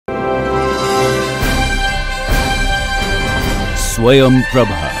Swayam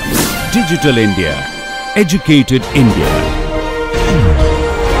Prabha. Digital India. Educated India.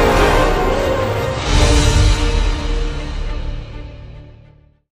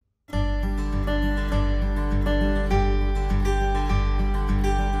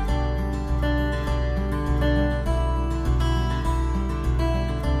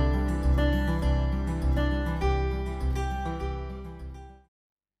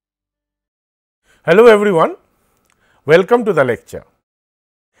 Hello everyone, welcome to the lecture.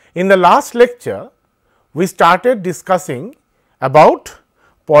 In the last lecture, we started discussing about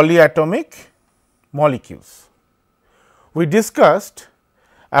polyatomic molecules. We discussed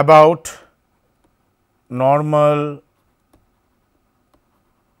about normal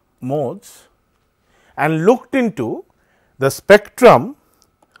modes and looked into the spectrum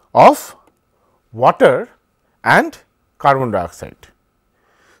of water and carbon dioxide.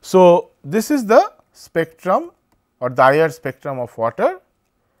 So, this is the spectrum or the IR spectrum of water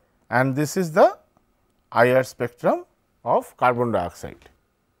and this is the IR spectrum of carbon dioxide.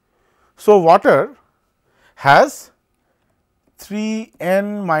 So, water has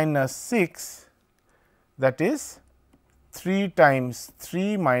 3n minus 6, that is 3 times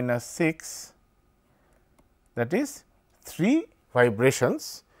 3 minus 6, that is 3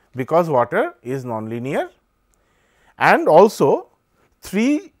 vibrations, because water is nonlinear, and also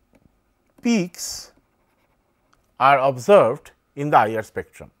 3 peaks are observed in the IR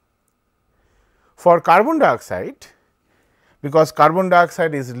spectrum. For carbon dioxide, because carbon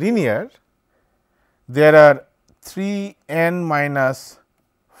dioxide is linear, there are 3 n minus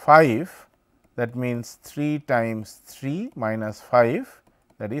 5, that means 3 times 3 minus 5,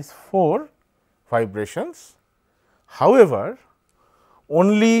 that is 4 vibrations. However,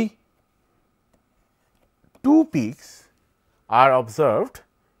 only 2 peaks are observed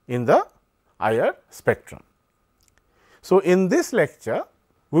in the IR spectrum. So, in this lecture,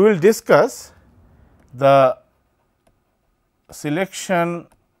 we will discuss the selection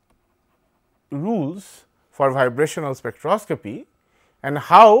rules for vibrational spectroscopy and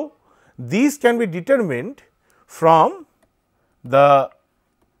how these can be determined from the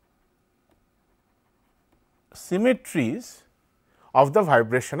symmetries of the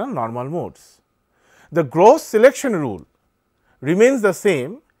vibrational normal modes. The gross selection rule remains the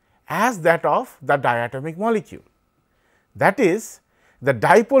same as that of the diatomic molecule. That is, the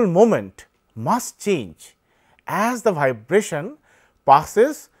dipole moment must change as the vibration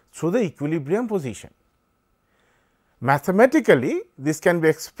passes through the equilibrium position. Mathematically, this can be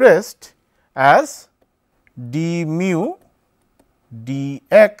expressed as d mu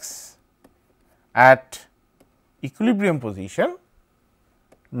dx at equilibrium position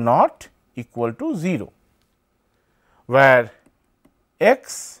not equal to 0, where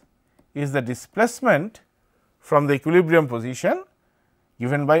x is the displacement from the equilibrium position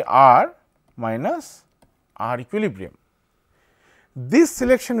given by r minus r equilibrium. This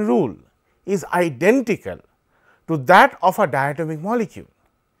selection rule is identical to that of a diatomic molecule,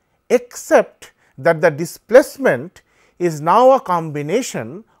 except that the displacement is now a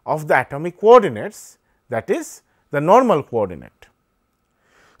combination of the atomic coordinates, that is the normal coordinate.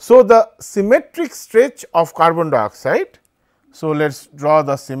 So, the symmetric stretch of carbon dioxide. So, let us draw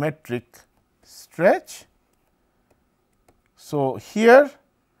the symmetric stretch. So, here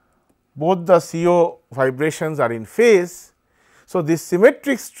both the CO vibrations are in phase. So, this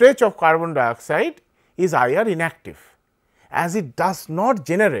symmetric stretch of carbon dioxide is IR inactive, as it does not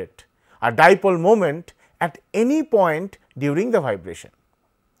generate a dipole moment at any point during the vibration.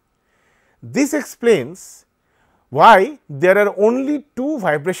 This explains why there are only 2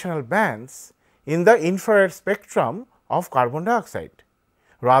 vibrational bands in the infrared spectrum of carbon dioxide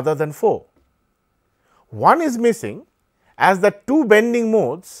rather than 4. One is missing as the 2 bending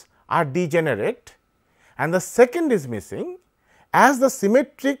modes are degenerate, and the second is missing as the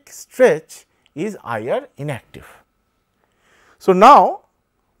symmetric stretch is IR inactive. So, now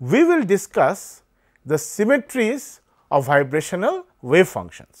we will discuss the symmetries of vibrational wave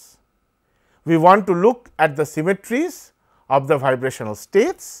functions. We want to look at the symmetries of the vibrational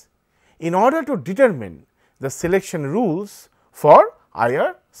states in order to determine the selection rules for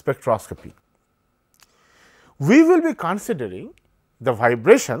IR spectroscopy. We will be considering the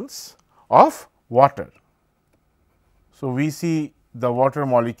vibrations of water. So, we see the water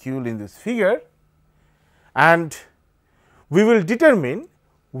molecule in this figure and we will determine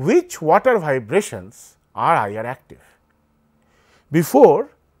which water vibrations are IR active. Before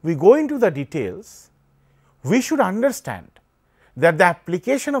we go into the details, we should understand that the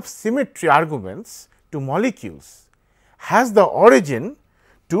application of symmetry arguments to molecules has the origin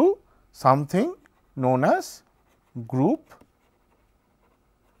to something known as group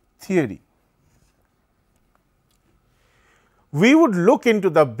theory. We would look into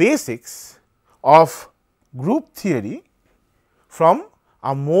the basics of group theory from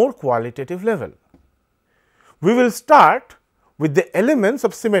a more qualitative level. We will start with the elements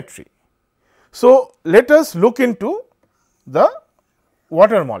of symmetry. So, let us look into the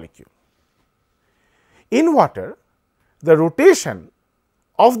water molecule. In water, the rotation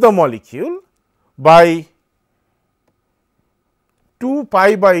of the molecule by 2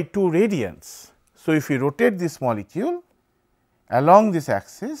 pi by 2 radians. So, if we rotate this molecule along this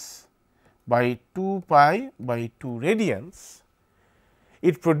axis by 2 pi by 2 radians,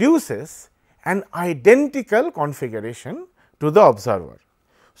 it produces an identical configuration to the observer.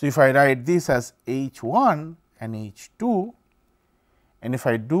 So, if I write this as H 1 and H 2, and if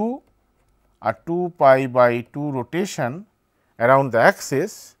I do a 2 pi by 2 rotation around the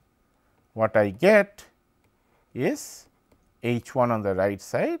axis, what I get is H 1 on the right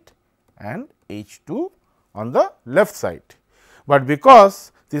side and H 2 on the left side. But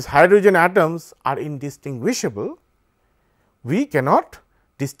because these hydrogen atoms are indistinguishable, we cannot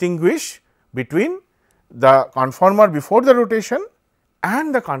distinguish between the conformer before the rotation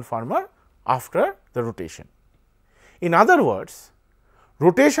and the conformer after the rotation. In other words,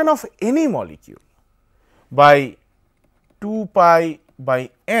 rotation of any molecule by 2 pi by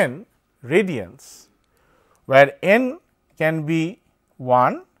n radians, where n can be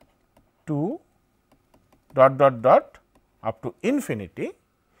 1, 2 dot dot dot up to infinity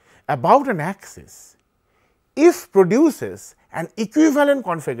about an axis, if produces an equivalent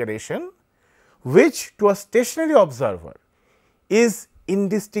configuration which to a stationary observer is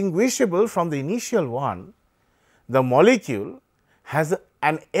indistinguishable from the initial one, the molecule has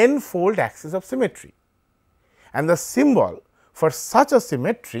an n-fold axis of symmetry, and the symbol for such a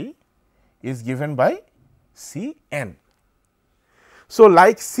symmetry is given by C n. So,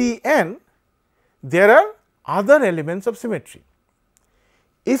 like C n, there are other elements of symmetry.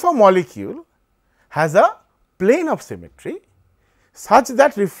 If a molecule has a plane of symmetry such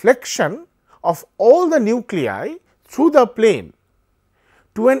that reflection of all the nuclei through the plane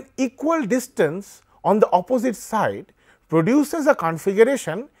to an equal distance on the opposite side produces a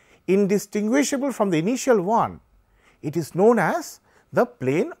configuration indistinguishable from the initial one, it is known as the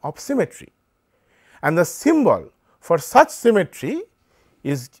plane of symmetry, and the symbol for such symmetry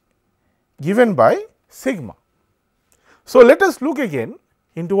is given by sigma. So, let us look again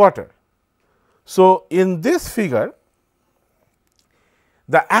into water. So, in this figure,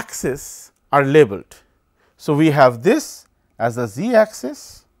 the axes are labeled. So, we have this as the z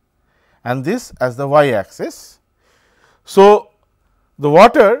axis and this as the y axis. So, the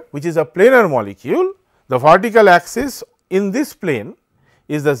water, which is a planar molecule, the vertical axis in this plane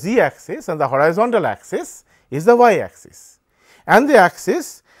is the z axis and the horizontal axis is the y axis, and the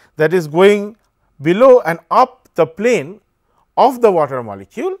axis that is going below and up the plane of the water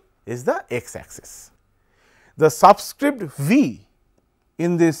molecule is the x axis. The subscript v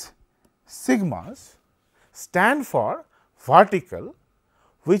in this sigmas stand for vertical,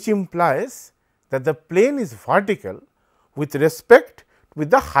 which implies that the plane is vertical with respect with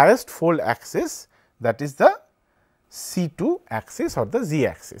the highest fold axis, that is the C2 axis or the z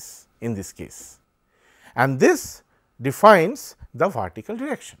axis in this case, and this defines the vertical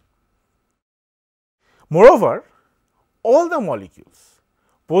direction. Moreover, all the molecules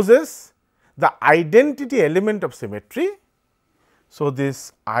possess the identity element of symmetry. So,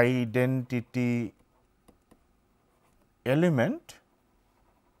 this identity element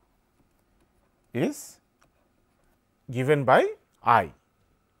is given by I.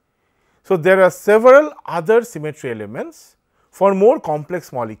 So, there are several other symmetry elements for more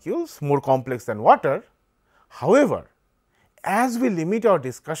complex molecules, more complex than water. However, as we limit our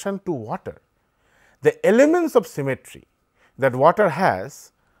discussion to water, the elements of symmetry that water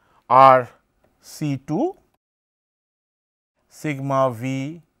has are C2, sigma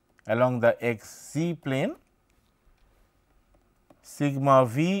v along the x z plane, sigma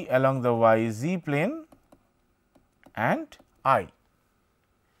v along the y z plane, and I.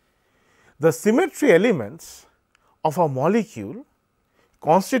 The symmetry elements of a molecule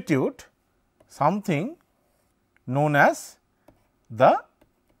constitute something known as the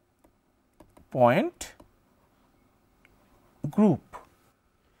point group.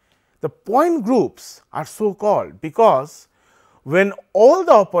 The point groups are so called because when all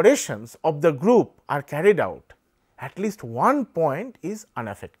the operations of the group are carried out, at least one point is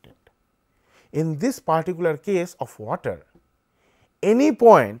unaffected. In this particular case of water, any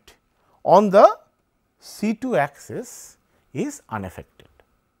point on the C2 axis is unaffected.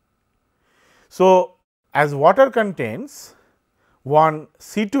 So, as water contains one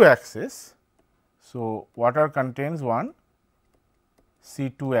C2 axis. So, water contains one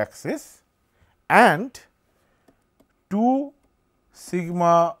C2 axis and two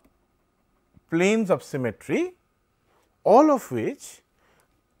sigma planes of symmetry, all of which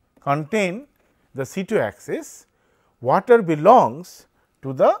contain the C2 axis. Water belongs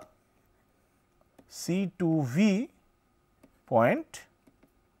to the C2V point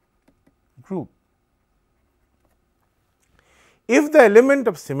group. If the element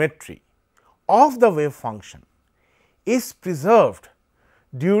of symmetry of the wave function is preserved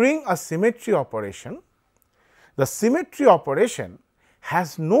during a symmetry operation, the symmetry operation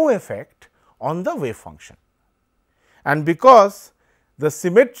has no effect on the wave function. And because the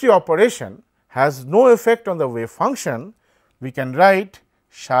symmetry operation has no effect on the wave function, we can write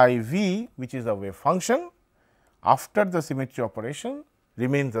psi v, which is the wave function, after the symmetry operation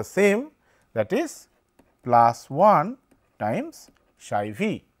remains the same, that is plus 1 times psi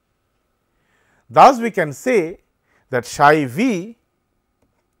v. Thus, we can say that psi v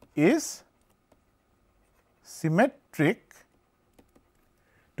is symmetric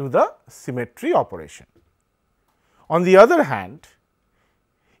to the symmetry operation. On the other hand,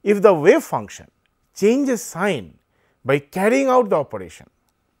 if the wave function changes sign by carrying out the operation,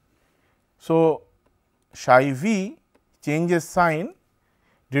 so psi v changes sign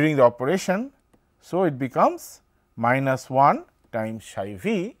during the operation, so it becomes minus 1 times psi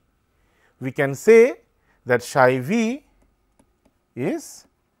v, we can say that psi v is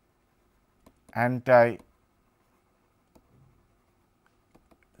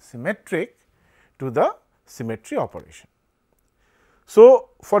anti-symmetric to the symmetry operation. So,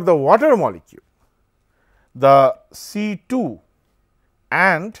 for the water molecule, the C2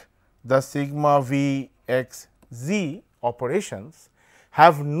 and the sigma v x z operations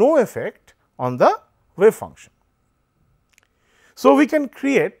have no effect on the wave function. So, we can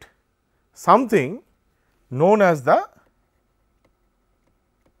create something known as the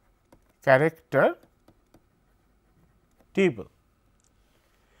character table,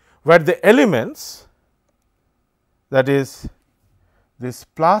 where the elements, that is this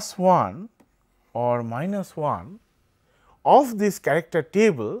plus 1 or minus 1 of this character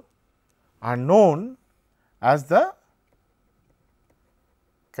table are known as the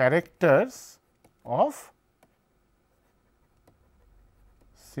characters of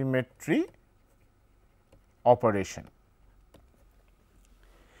symmetry operation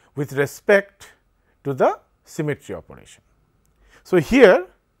with respect to the symmetry operation. So, here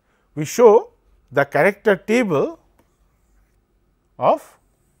we show the character table of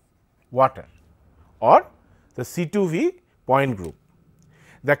water or the C2V point group.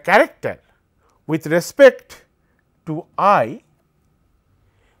 The character with respect to I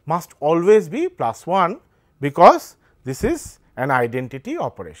must always be plus 1, because this is an identity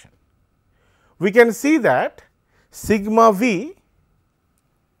operation. We can see that sigma v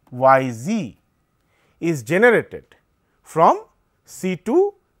y z is generated from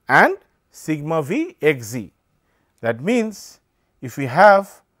C2 and sigma v x z. That means, if we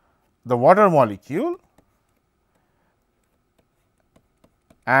have the water molecule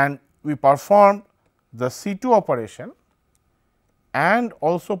and we perform the C2 operation and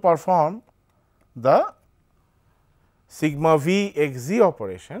also perform the sigma v x z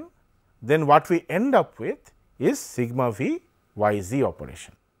operation, then what we end up with is sigma v y z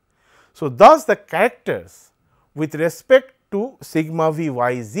operation. So, thus the characters with respect to sigma v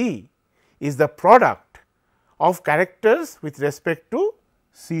y z is the product of characters with respect to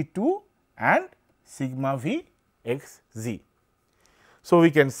C2 and sigma v x z. So,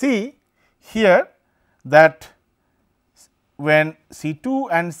 we can see here that when C2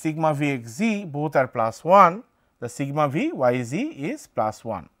 and sigma v x z both are plus 1, the sigma v y z is plus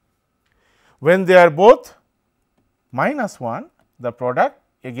 1. When they are both minus 1, the product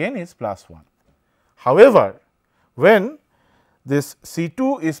again is plus 1. However, when this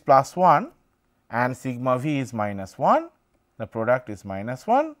C2 is plus 1 and sigma v is minus 1, the product is minus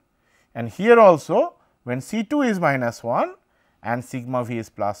 1, and here also when C2 is minus 1 and sigma v is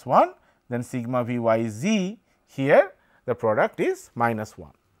plus 1, then sigma v y z, here the product is minus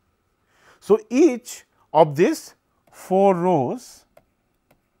 1. So, each of these 4 rows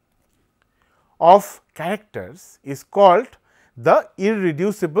of characters is called the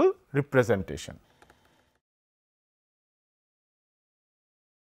irreducible representation.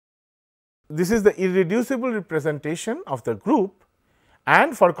 This is the irreducible representation of the group,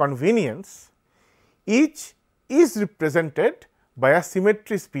 and for convenience each is represented by a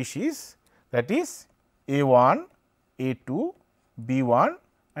symmetry species, that is A1, A2, B1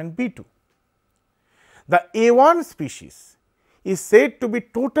 and B2. The A1 species is said to be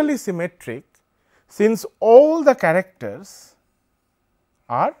totally symmetric, since all the characters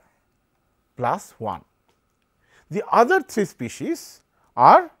are +1. The other 3 species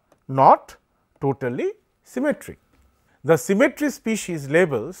are not totally symmetric. The symmetry species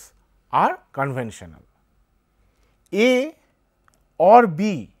labels are conventional. A or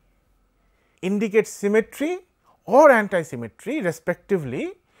B indicate symmetry or antisymmetry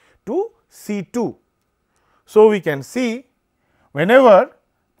respectively to C2. So, we can see whenever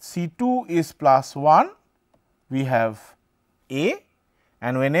C2 is +1, we have A,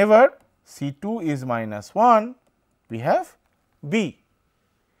 and whenever C2 is -1, we have B.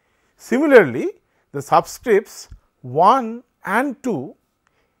 Similarly, the subscripts 1 and 2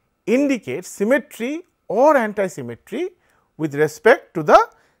 indicate symmetry or antisymmetry with respect to the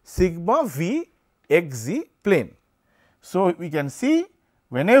sigma v x z plane. So, we can see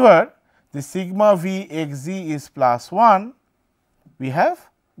whenever the sigma v x z is +1, we have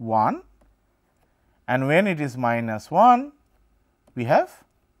 1, and when it is -1, we have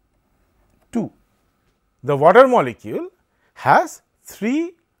 2. The water molecule has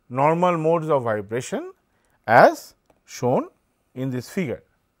 3 normal modes of vibration as shown in this figure.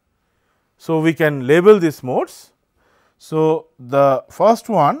 So, we can label these modes. So, the first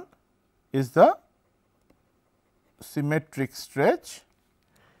one is the symmetric stretch,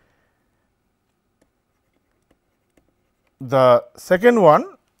 the second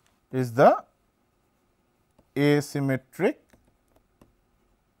one is the asymmetric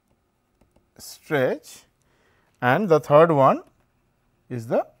stretch, and the third one is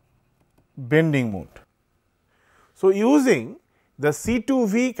the bending mode. So, using the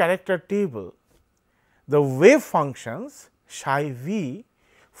C2V character table, the wave functions psi v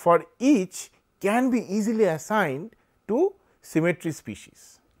for each can be easily assigned to symmetry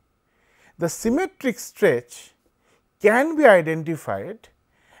species. The symmetric stretch can be identified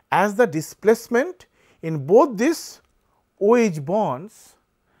as the displacement in both these OH bonds,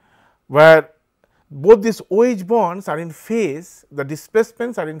 where both these OH bonds are in phase, the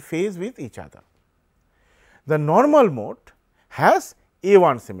displacements are in phase with each other. The normal mode has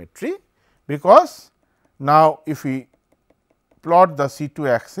A1 symmetry, because now if we plot the C2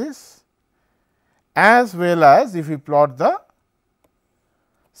 axis as well as if we plot the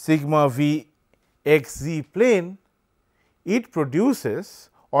sigma v x z plane, it produces,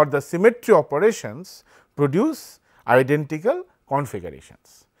 or the symmetry operations produce identical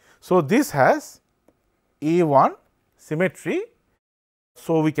configurations. So, this has A1 symmetry.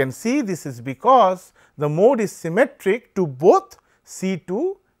 So, we can see this is because the mode is symmetric to both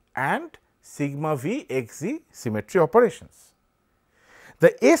C2 and sigma v x z symmetry operations.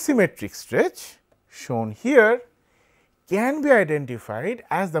 The asymmetric stretch shown here can be identified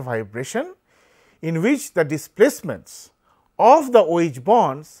as the vibration in which the displacements of the OH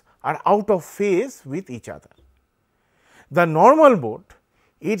bonds are out of phase with each other. The normal mode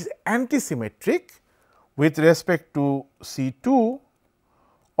is antisymmetric with respect to C2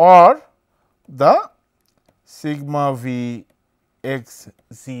 or the sigma v x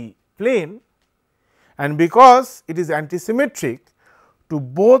z plane, and because it is antisymmetric to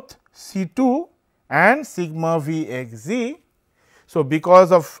both C2 and sigma v x z. So,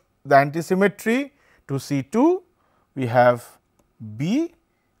 because of the antisymmetry to C2, we have B,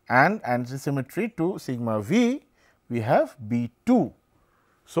 and antisymmetry to sigma v, we have B2.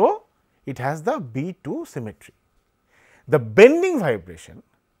 So, it has the B2 symmetry. The bending vibration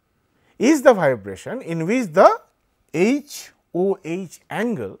is the vibration in which the HOH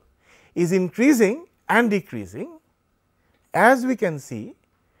angle is increasing and decreasing. As we can see,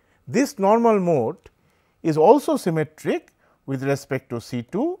 this normal mode is also symmetric with respect to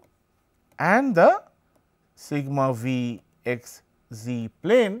C2 and the sigma v x z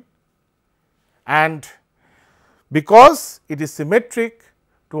plane, and because it is symmetric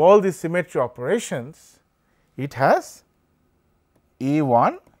to all these symmetry operations, it has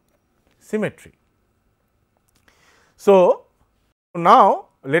A1 symmetry. So, now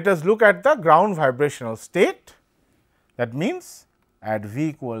let us look at the ground vibrational state, that means at v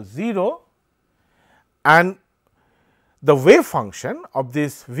equals 0, and the wave function of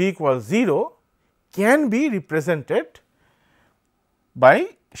this v equals 0 can be represented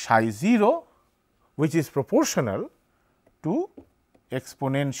by psi 0, which is proportional to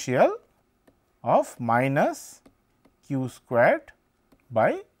exponential of minus q squared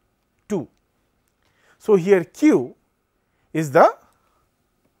by 2. So, here q is the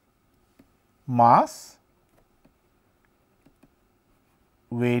mass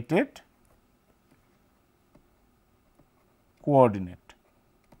weighted coordinate.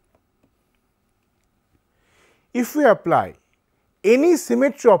 If we apply any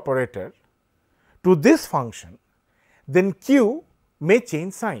symmetry operator to this function, then Q may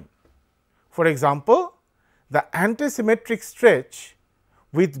change sign. For example, the antisymmetric stretch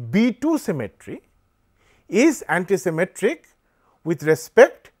with B2 symmetry is antisymmetric with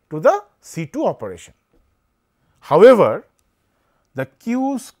respect to the C2 operation. However, the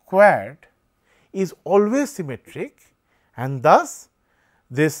Q squared is always symmetric, and thus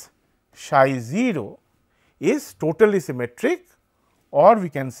this psi 0 is totally symmetric, or we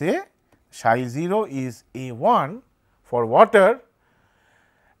can say psi 0 is A1 for water.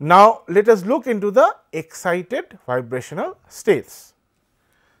 Now, let us look into the excited vibrational states.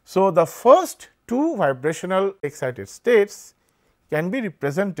 So, the first two vibrational excited states can be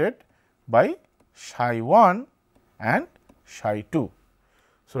represented by psi 1 and psi 2.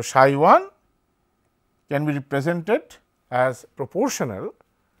 So, psi 1 can be represented as proportional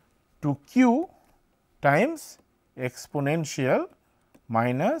to Q times exponential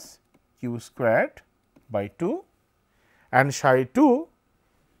minus Q squared by 2, and psi 2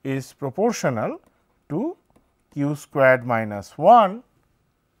 is proportional to Q squared minus 1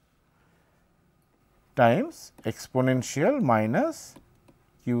 times exponential minus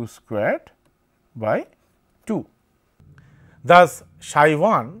Q squared by 2. Thus, psi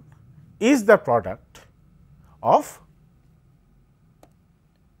 1 is the product of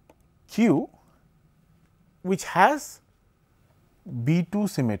Q which has B2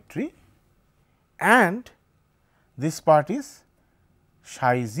 symmetry, and this part is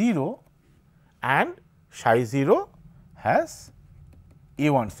psi 0, and psi 0 has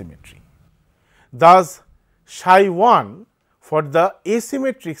A1 symmetry. Thus, psi 1 for the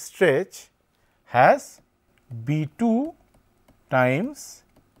asymmetric stretch has B2 times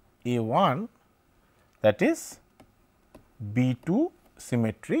A1, that is B2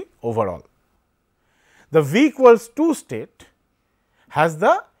 symmetry overall. The V equals 2 state has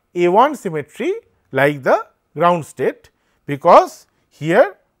the A1 symmetry like the ground state, because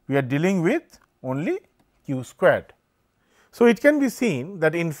here we are dealing with only Q squared. So, it can be seen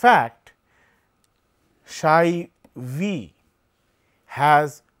that in fact, psi V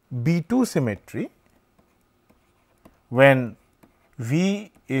has B2 symmetry when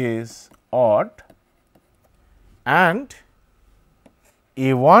V is odd, and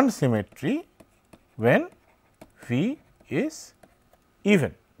A1 symmetry when V is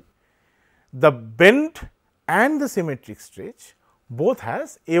even. The bent and the symmetric stretch both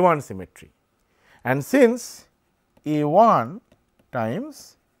has A1 symmetry, and since A1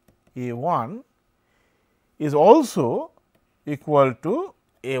 times A1 is also equal to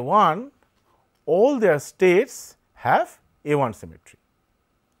A1, all their states have A1 symmetry.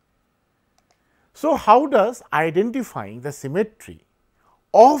 So, how does identifying the symmetry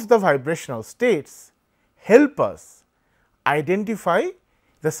of the vibrational states help us identify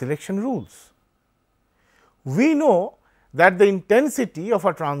the selection rules? We know that the intensity of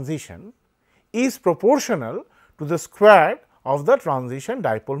a transition is proportional to the square of the transition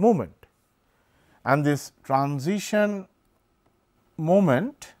dipole moment, and this transition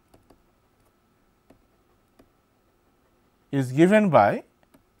moment is given by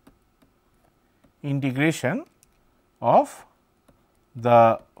integration of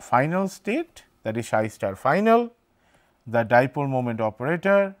the final state, that is psi star final, the dipole moment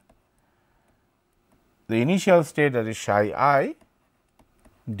operator, the initial state, that is psi I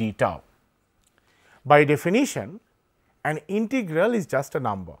d tau. By definition, an integral is just a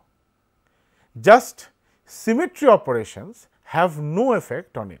number. Just symmetry operations have no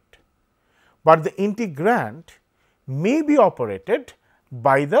effect on it, but the integrand may be operated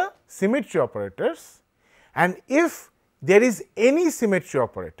by the symmetry operators, and if there is any symmetry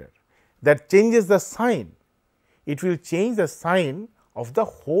operator that changes the sign, it will change the sign of the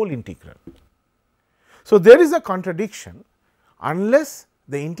whole integral. So, there is a contradiction unless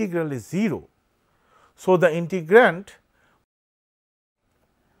the integral is 0. So, the integrand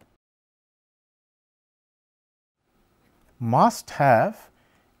must have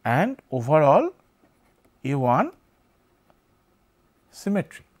an overall A1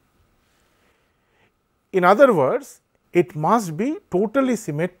 symmetry. In other words, it must be totally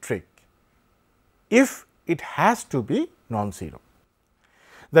symmetric if it has to be non-zero.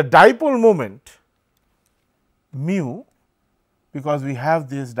 The dipole moment mu, because we have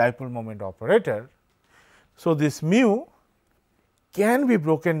this dipole moment operator. So, this mu can be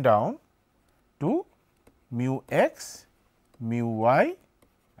broken down to mu x, mu y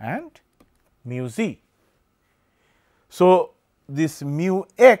and mu z. So, this mu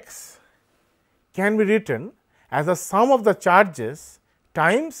x can be written as a sum of the charges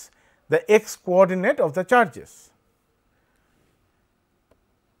times the x coordinate of the charges.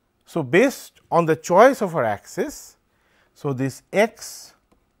 So, based on the choice of our axis, so this x,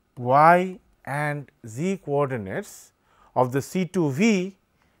 y and z coordinates of the C2V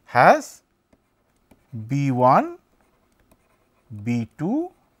has B1,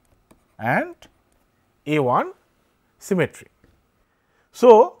 B2 and A1 symmetry.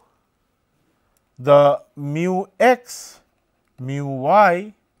 So, the mu x, mu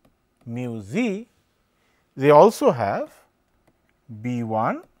y, mu z, they also have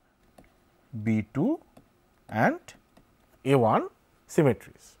B1, B2 and A1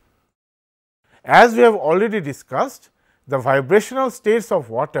 symmetries. As we have already discussed, the vibrational states of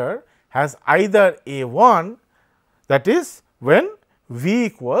water has either A1, that is when V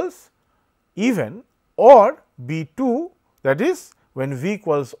equals even, or B2, that is when V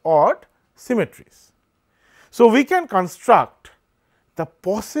equals odd symmetries. So, we can construct the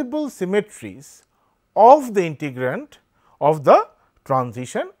possible symmetries of the integrand of the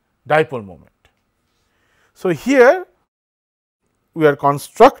transition dipole moment. So, here we are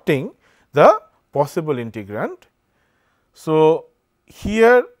constructing the possible integrand. So,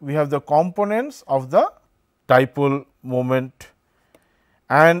 here we have the components of the dipole moment,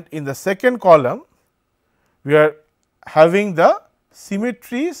 and in the second column we are having the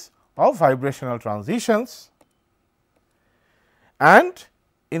symmetries of vibrational transitions, and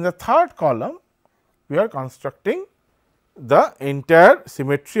in the third column we are constructing the entire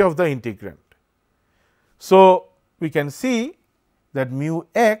symmetry of the integrand. So, we can see that mu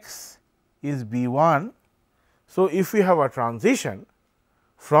x is B1. So, if we have a transition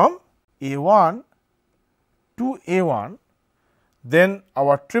from A1 to A1, then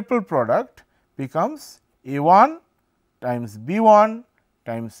our triple product becomes A1 times B1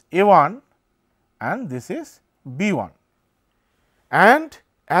 times A1, and this is B1. And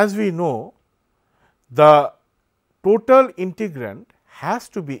as we know, the total integrand has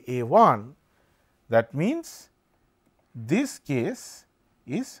to be A1, that means this case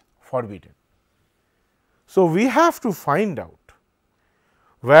is forbidden. So, we have to find out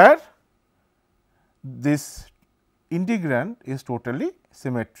where this integrand is totally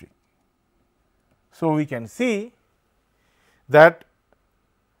symmetric. So, we can see that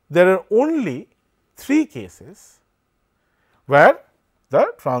there are only 3 cases where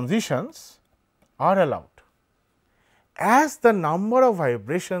the transitions are allowed. As the number of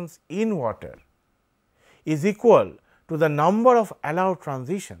vibrations in water is equal to the number of allowed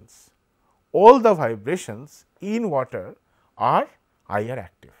transitions, all the vibrations in water are IR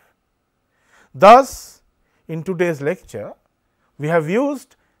active. Thus, in today's lecture, we have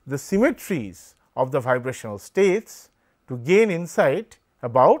used the symmetries of the vibrational states to gain insight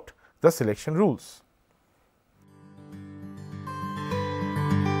about the selection rules.